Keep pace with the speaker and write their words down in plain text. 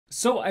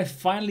So I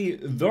finally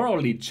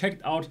thoroughly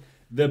checked out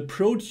the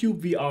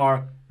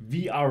ProtubeVR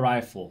VR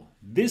Rifle.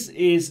 This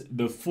is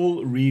the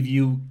full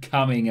review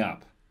coming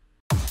up.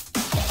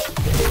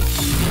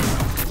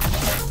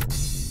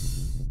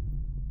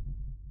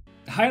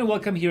 Hi and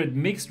welcome here at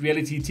Mixed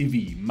Reality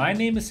TV. My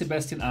name is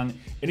Sebastian Ang,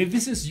 and if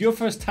this is your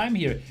first time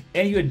here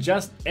and you're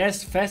just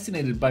as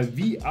fascinated by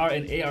VR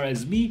and AR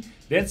as me,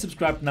 then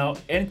subscribe now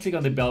and click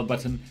on the bell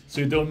button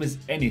so you don't miss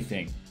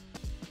anything.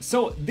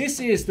 So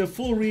this is the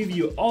full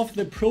review of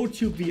the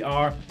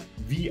ProtubeVR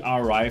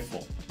VR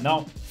Rifle.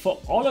 Now, for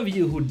all of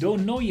you who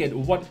don't know yet,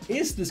 what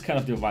is this kind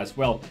of device?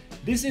 Well,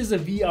 this is a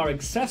VR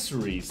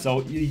accessory,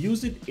 so you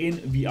use it in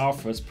VR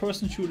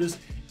first-person shooters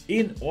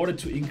in order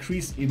to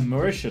increase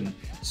immersion.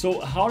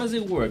 So how does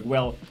it work?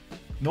 Well,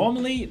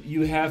 normally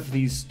you have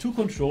these two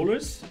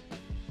controllers,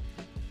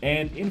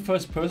 and in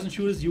first-person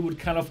shooters you would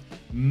kind of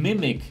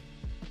mimic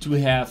to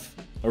have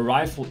a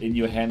rifle in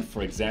your hand,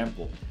 for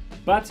example.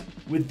 But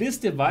with this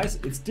device,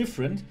 it's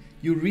different.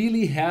 You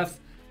really have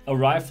a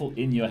rifle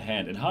in your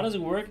hand. And how does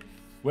it work?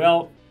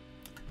 Well,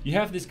 you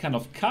have this kind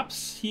of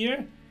cups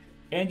here,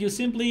 and you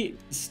simply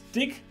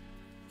stick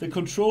the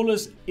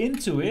controllers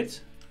into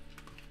it,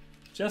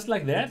 just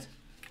like that.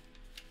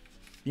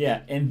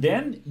 Yeah, and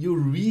then you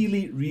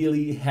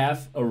really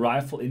have a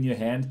rifle in your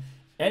hand,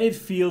 and it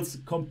feels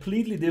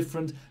completely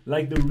different,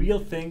 like the real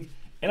thing.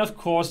 And of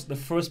course, the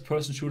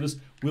first-person shooters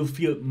will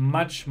feel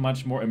much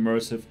more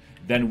immersive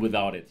than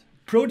without it.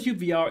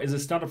 ProtubeVR is a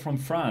startup from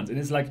France, and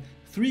it's like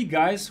three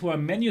guys who are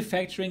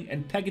manufacturing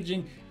and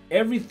packaging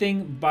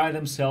everything by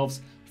themselves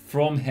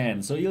from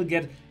hand. So you'll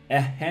get a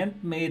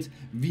handmade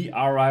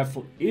VR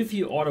rifle if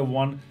you order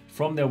one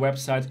from their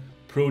website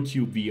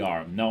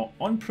ProtubeVR. Now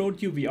on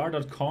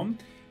ProtubeVR.com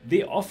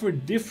they offer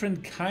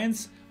different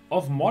kinds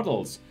of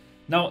models.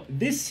 Now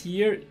this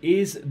here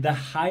is the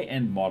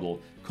high-end model,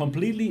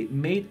 completely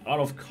made out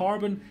of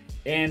carbon,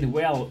 and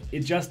well,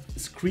 it just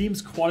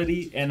screams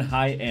quality and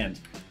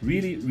high-end.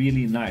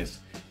 Really nice.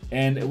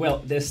 And well,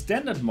 the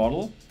standard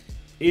model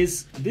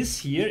is this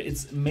here.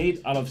 It's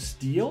made out of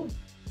steel,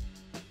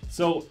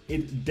 so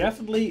it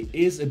definitely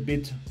is a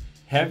bit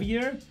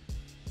heavier,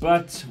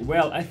 but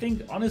well, I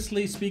think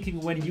honestly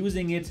speaking, when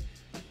using it,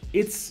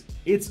 it's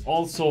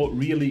also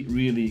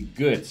really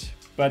good.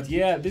 But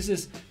yeah, this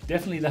is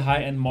definitely the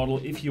high-end model.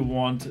 If you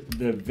want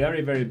the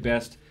very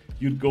best,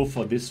 you'd go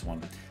for this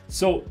one.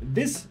 So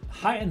this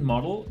high-end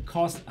model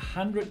costs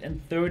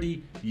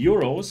 130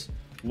 euros,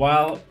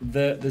 while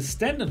the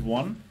standard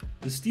one,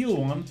 the steel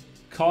one,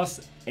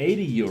 costs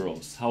 80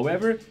 euros.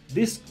 However,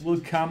 this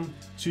will come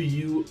to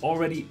you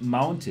already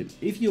mounted.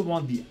 If you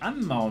want the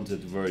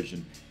unmounted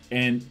version,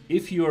 and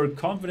if you're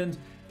confident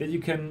that you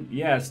can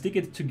stick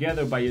it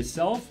together by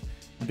yourself,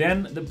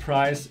 then the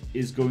price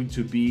is going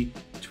to be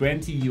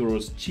 20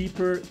 euros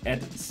cheaper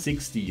at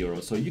 60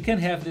 euros. So you can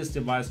have this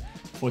device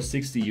for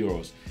 60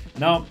 euros.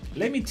 Now,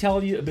 let me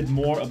tell you a bit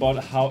more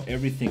about how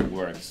everything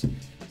works.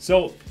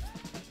 So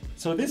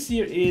this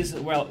here is,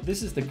 well,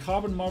 this is the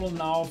carbon model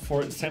now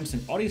for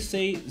Samsung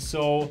Odyssey.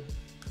 So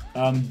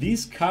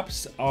these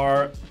cups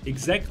are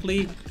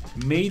exactly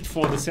made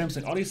for the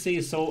Samsung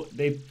Odyssey, so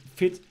they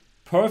fit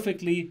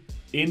perfectly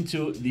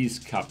into these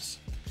cups.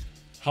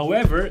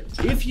 However,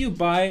 if you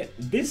buy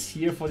this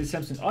here for the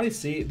Samsung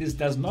Odyssey, this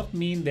does not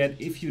mean that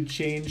if you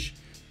change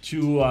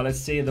to, let's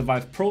say, the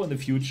Vive Pro in the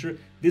future,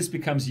 this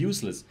becomes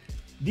useless.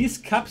 These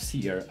cups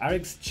here are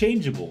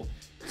exchangeable.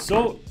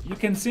 So you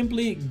can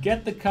simply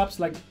get the cups,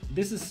 like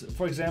this is,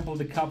 for example,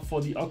 the cup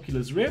for the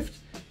Oculus Rift,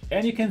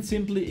 and you can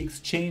simply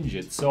exchange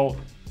it. So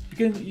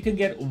you can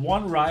get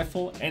one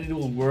rifle and it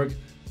will work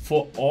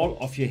for all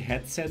of your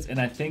headsets, and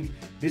I think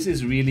this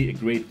is really a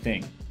great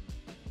thing.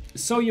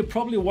 So you're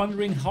probably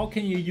wondering, how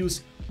can you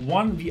use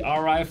one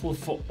VR rifle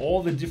for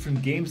all the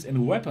different games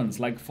and weapons,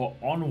 like for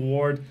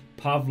Onward,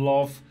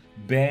 Pavlov,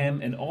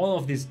 BAM, and all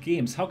of these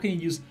games? How can you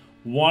use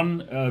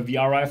one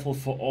VR rifle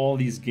for all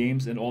these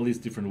games and all these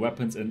different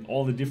weapons and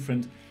all the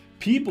different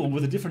people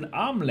with a different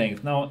arm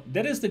length? Now,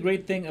 that is the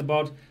great thing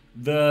about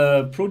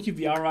the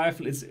ProtubeVR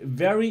rifle. It's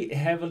very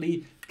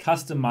heavily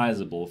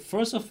customizable.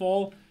 First of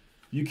all,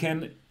 you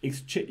can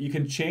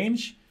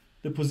change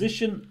the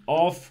position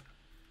of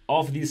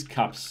these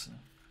cups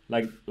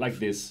like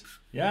this.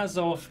 Yeah,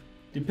 so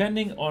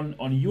depending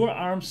on your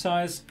arm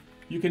size,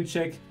 you can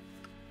check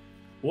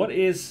what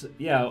is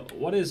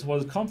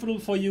comfortable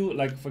for you.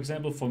 Like for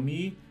example, for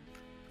me,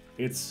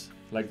 it's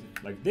like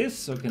this,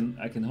 so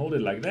I can hold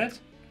it like that.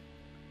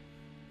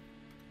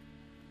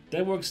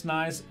 That works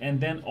nice. And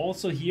then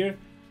also here,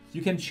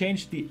 you can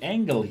change the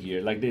angle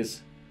here like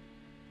this.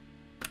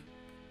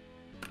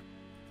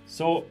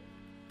 So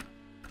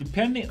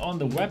depending on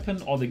the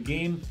weapon or the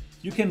game,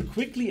 you can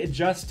quickly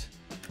adjust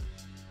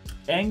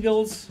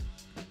angles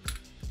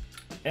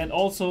and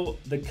also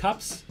the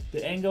cups,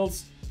 the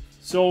angles.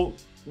 So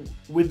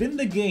within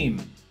the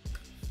game,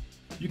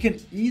 you can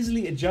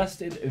easily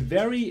adjust it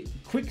very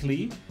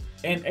quickly,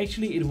 and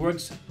actually it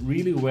works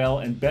really well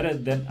and better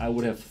than I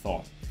would have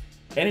thought.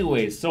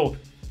 Anyway, so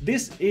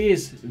this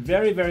is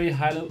very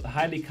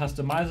highly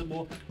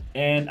customizable,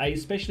 and I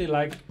especially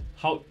like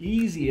how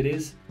easy it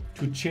is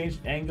to change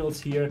angles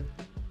here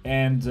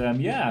and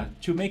yeah,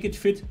 to make it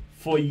fit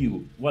for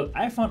you. Well,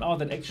 I found out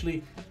that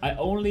actually I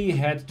only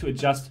had to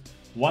adjust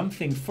one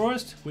thing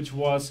first, which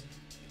was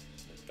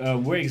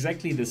where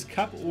exactly this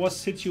cup was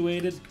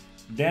situated.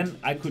 Then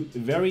I could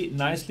very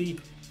nicely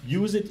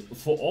use it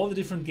for all the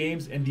different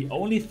games, and the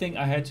only thing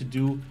I had to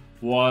do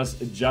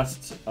was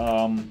adjust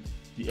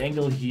the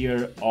angle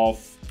here of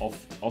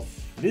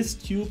this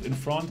tube in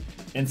front,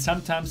 and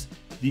sometimes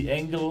the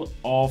angle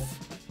of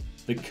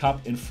the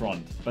cup in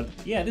front. But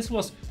yeah, this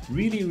was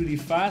really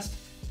fast,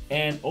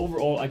 and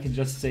overall I can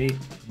just say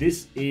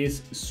this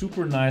is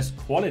super nice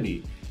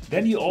quality.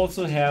 Then you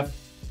also have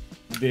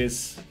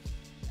this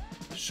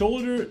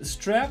shoulder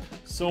strap,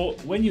 so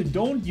when you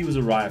don't use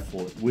a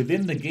rifle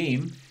within the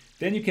game,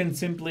 then you can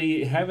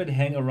simply have it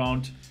hang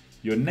around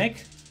your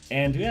neck,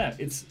 and yeah,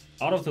 it's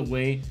out of the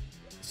way.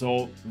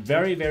 So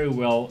very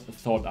well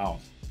thought out.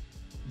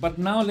 But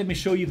now let me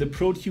show you the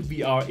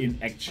ProtubeVR in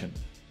action.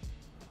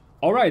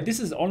 Alright, this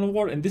is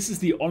onward, and this is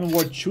the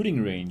onward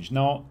shooting range.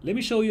 Now let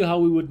me show you how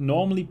we would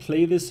normally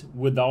play this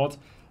without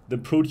the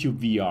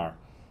ProtubeVR.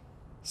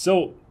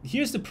 So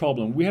here's the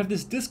problem. We have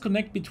this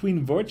disconnect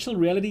between virtual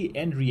reality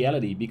and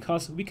reality,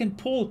 because we can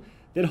pull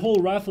that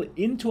whole rifle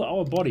into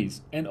our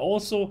bodies, and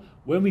also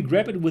when we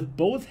grab it with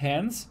both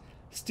hands,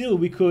 still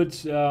we could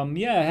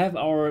yeah, have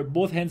our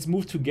both hands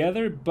move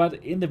together, but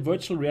in the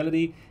virtual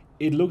reality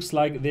it looks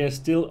like they're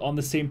still on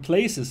the same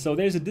places. So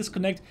there's a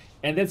disconnect,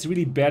 and that's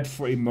really bad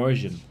for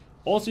immersion.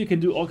 Also, you can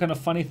do all kind of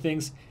funny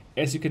things,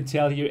 as you can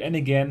tell here, and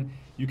again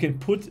you can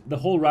put the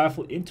whole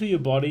rifle into your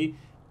body,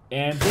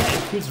 and yeah,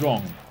 it feels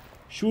wrong.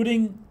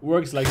 Shooting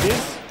works like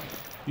this.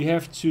 You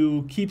have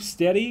to keep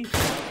steady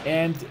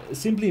and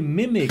simply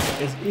mimic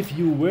as if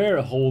you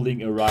were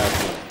holding a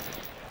rifle.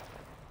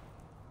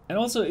 And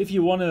also, if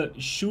you want to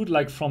shoot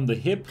like from the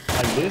hip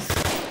like this,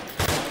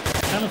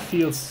 it kind of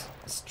feels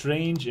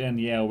strange, and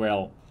yeah,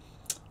 well,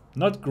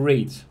 not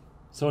great.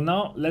 So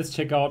now let's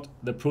check out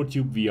the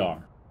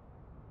ProtubeVR.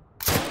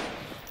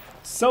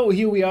 So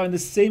here we are in the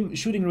same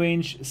shooting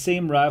range,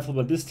 same rifle,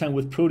 but this time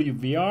with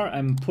ProtubeVR.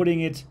 I'm putting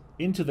it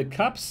into the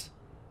cups,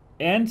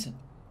 and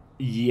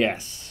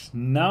yes,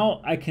 now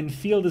I can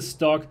feel the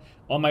stock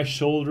on my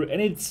shoulder,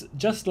 and it's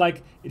just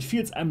like, it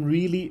feels I'm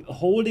really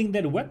holding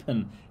that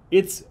weapon.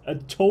 It's a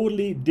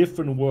totally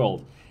different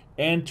world.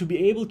 And to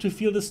be able to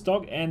feel the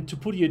stock and to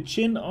put your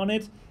chin on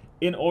it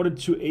in order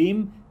to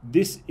aim,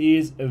 this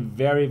is a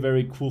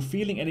very cool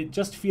feeling, and it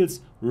just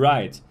feels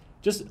right.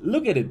 Just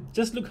look at it,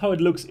 just look how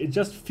it looks. It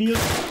just feels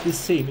the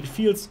same, it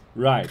feels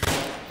right.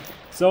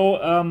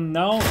 So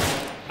now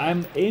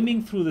I'm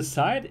aiming through the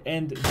side,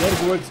 and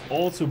that works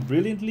also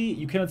brilliantly.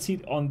 You cannot see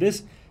it on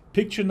this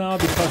picture now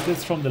because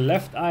that's from the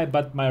left eye,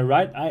 but my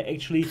right eye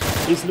actually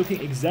is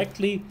looking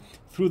exactly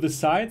through the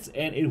sides,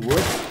 and it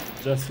works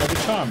just like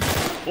a charm.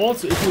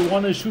 Also, if you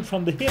want to shoot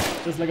from the hip,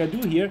 just like I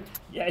do here,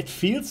 yeah, it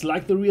feels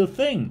like the real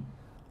thing.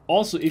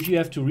 Also, if you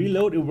have to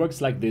reload, it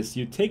works like this.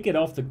 You take it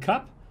off the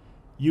cup,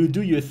 you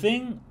do your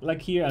thing,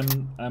 like here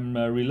I'm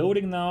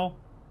reloading now,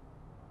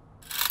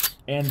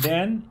 and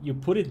then you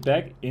put it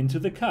back into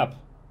the cup.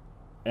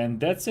 And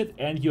that's it,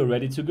 and you're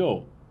ready to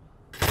go.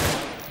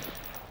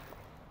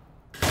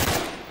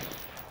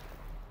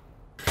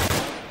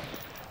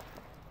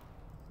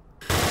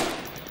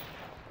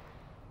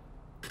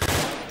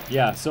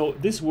 Yeah, so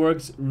this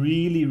works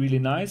really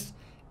nice.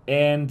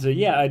 And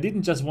yeah, I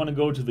didn't just want to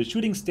go to the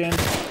shooting stand,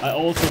 I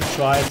also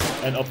tried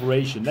an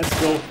operation. Let's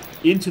go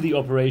into the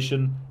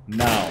operation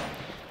now.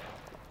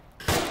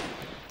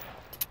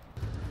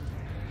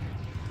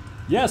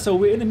 Yeah, so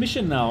we're in a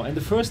mission now, and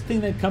the first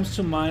thing that comes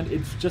to mind,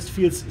 it just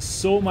feels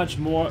so much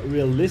more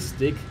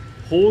realistic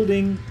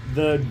holding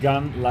the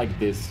gun like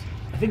this.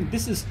 I think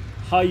this is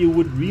how you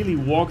would really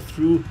walk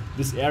through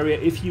this area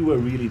if you were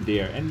really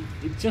there, and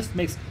it just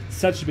makes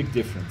such a big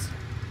difference.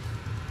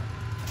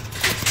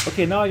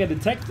 Okay, now I get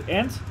attacked,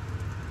 and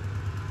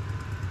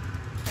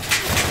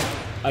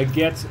I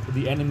get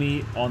the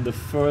enemy on the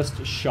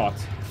first shot.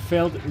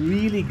 Felt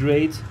really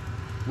great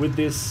with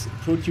this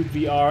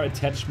ProtubeVR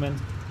attachment.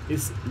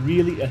 Is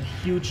really a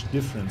huge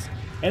difference.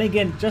 And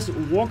again, just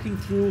walking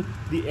through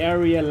the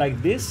area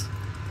like this,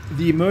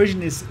 the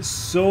immersion is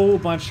so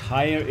much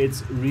higher.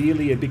 It's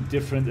really a big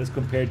difference as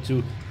compared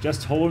to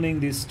just holding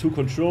these two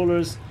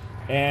controllers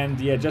and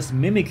yeah, just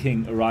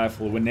mimicking a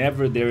rifle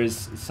whenever there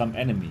is some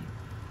enemy.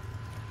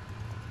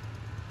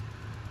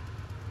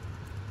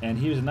 And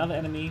here's another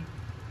enemy.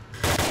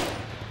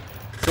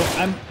 So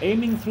I'm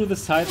aiming through the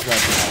sides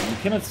right now. You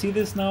cannot see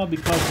this now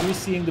because you're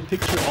seeing the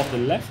picture of the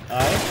left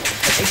eye.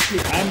 But actually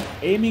I'm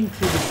aiming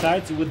through the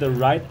sides with the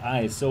right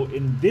eye. So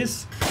in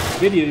this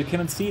video you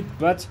cannot see it,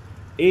 but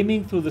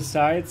aiming through the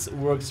sides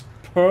works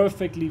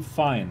perfectly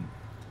fine.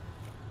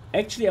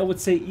 Actually, I would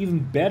say even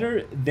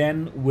better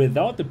than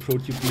without the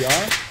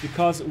ProtubeVR,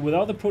 because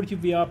without the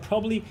ProtubeVR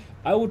probably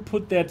I would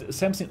put that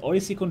Samsung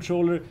Odyssey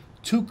controller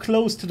too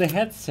close to the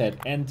headset,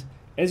 and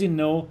as you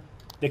know,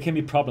 there can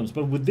be problems.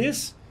 But with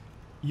this,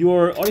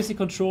 your Odyssey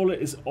controller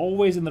is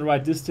always in the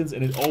right distance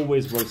and it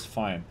always works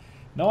fine.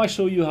 Now I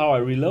show you how I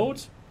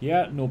reload.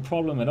 Yeah, no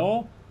problem at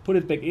all. Put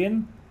it back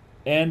in,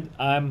 and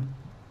I'm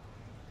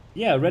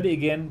ready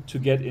again to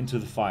get into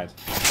the fight.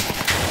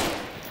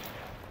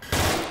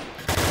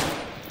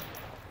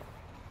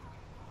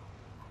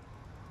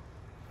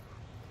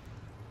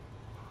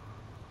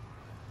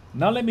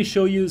 Now let me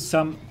show you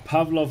some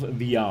Pavlov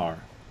VR.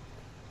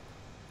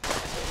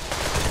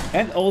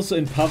 And also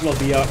in Pavlov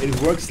VR it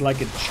works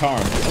like a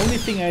charm. The only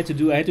thing I had to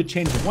do, I had to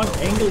change one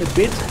angle a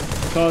bit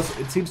because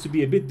it seems to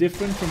be a bit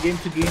different from game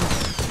to game.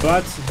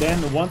 But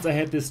then once I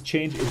had this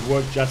change, it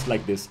worked just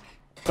like this.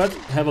 But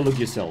have a look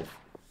yourself.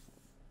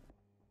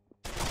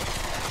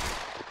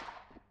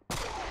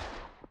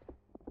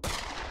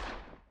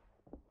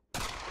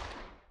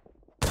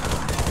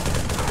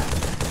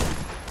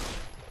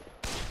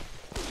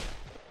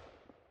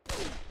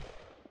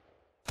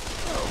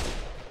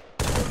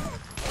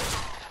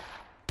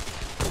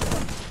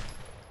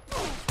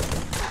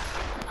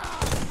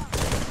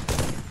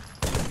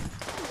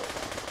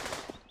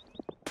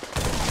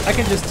 I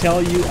can just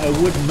tell you, I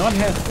would not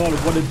have thought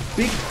what a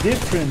big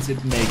difference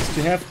it makes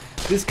to have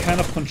this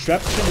kind of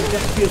contraption. It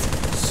just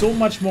feels so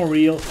much more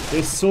real,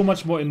 there's so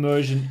much more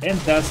immersion, and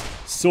thus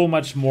so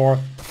much more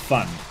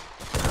fun.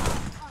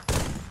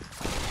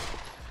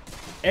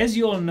 As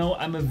you all know,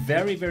 I'm a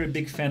very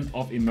big fan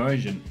of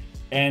immersion,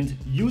 and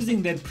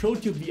using that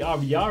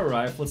ProtubeVR VR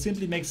Rifle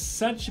simply makes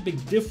such a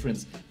big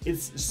difference.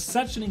 It's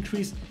such an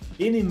increase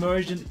in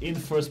immersion in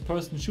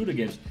first-person shooter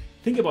games.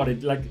 Think about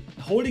it, like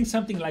holding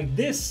something like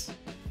this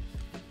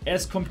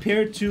as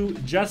compared to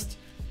just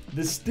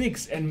the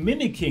sticks and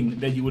mimicking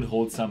that you would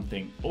hold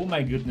something. Oh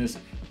my goodness,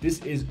 this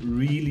is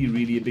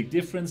really a big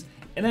difference.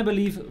 And I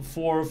believe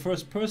for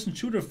first-person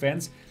shooter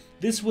fans,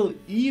 this will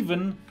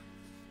even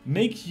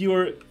make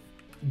your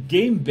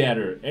game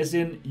better, as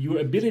in your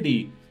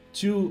ability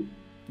to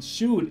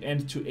shoot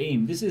and to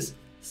aim. This is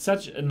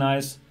such a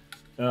nice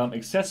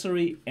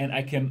accessory, and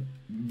I can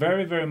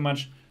very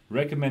much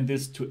recommend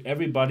this to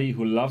everybody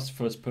who loves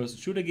first-person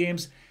shooter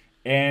games,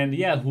 and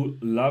yeah, who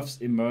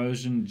loves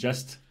immersion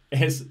just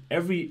as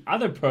every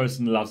other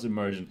person loves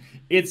immersion.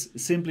 It's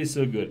simply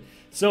so good.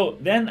 So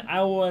then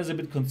I was a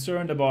bit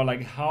concerned about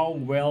like how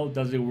well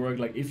does it work,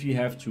 like if you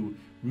have to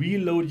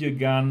reload your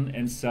gun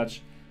and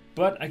such.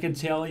 But I can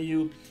tell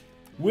you,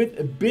 with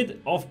a bit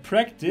of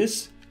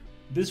practice,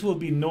 this will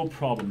be no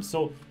problem.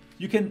 So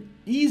you can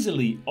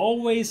easily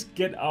always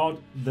get out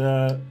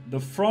the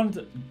front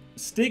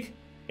stick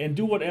and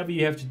do whatever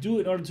you have to do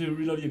in order to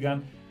reload your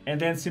gun, and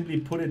then simply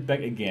put it back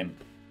again.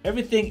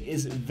 Everything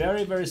is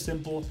very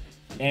simple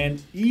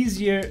and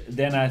easier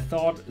than I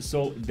thought,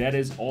 so that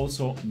is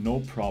also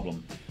no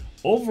problem.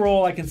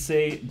 Overall, I can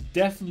say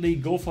definitely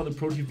go for the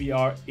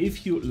ProtubeVR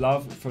if you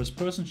love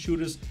first-person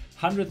shooters.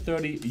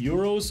 130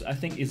 euros I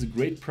think is a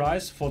great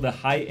price for the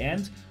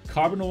high-end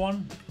carbon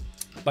one.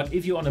 But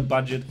if you're on a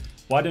budget,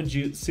 why don't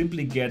you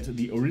simply get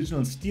the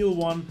original steel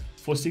one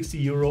for 60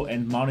 euro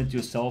and mount it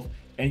yourself,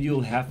 and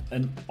you'll have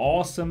an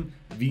awesome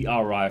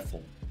VR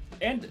rifle.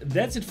 And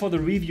that's it for the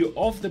review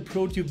of the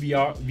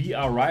ProtubeVR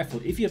VR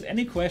Rifle. If you have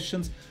any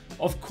questions,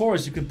 of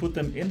course you can put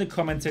them in the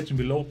comment section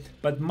below,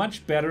 but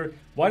much better,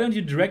 why don't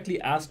you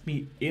directly ask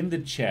me in the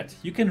chat.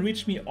 You can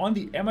reach me on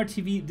the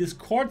MRTV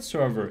Discord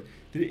server.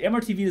 The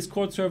MRTV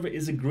Discord server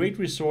is a great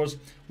resource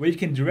where you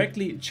can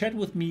directly chat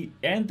with me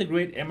and the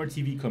great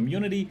MRTV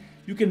community.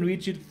 You can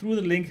reach it through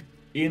the link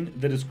in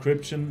the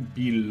description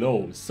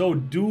below. So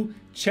do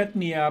chat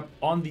me up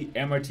on the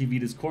MRTV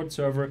Discord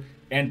server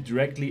and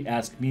directly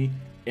ask me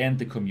and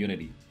the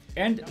community.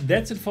 And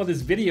that's it for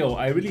this video.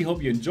 I really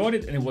hope you enjoyed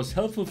it and it was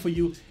helpful for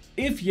you.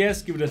 If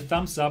yes, give it a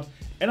thumbs up.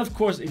 And of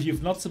course, if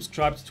you've not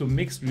subscribed to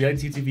Mixed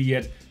Reality TV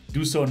yet,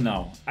 do so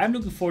now. I'm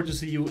looking forward to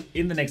see you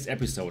in the next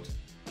episode.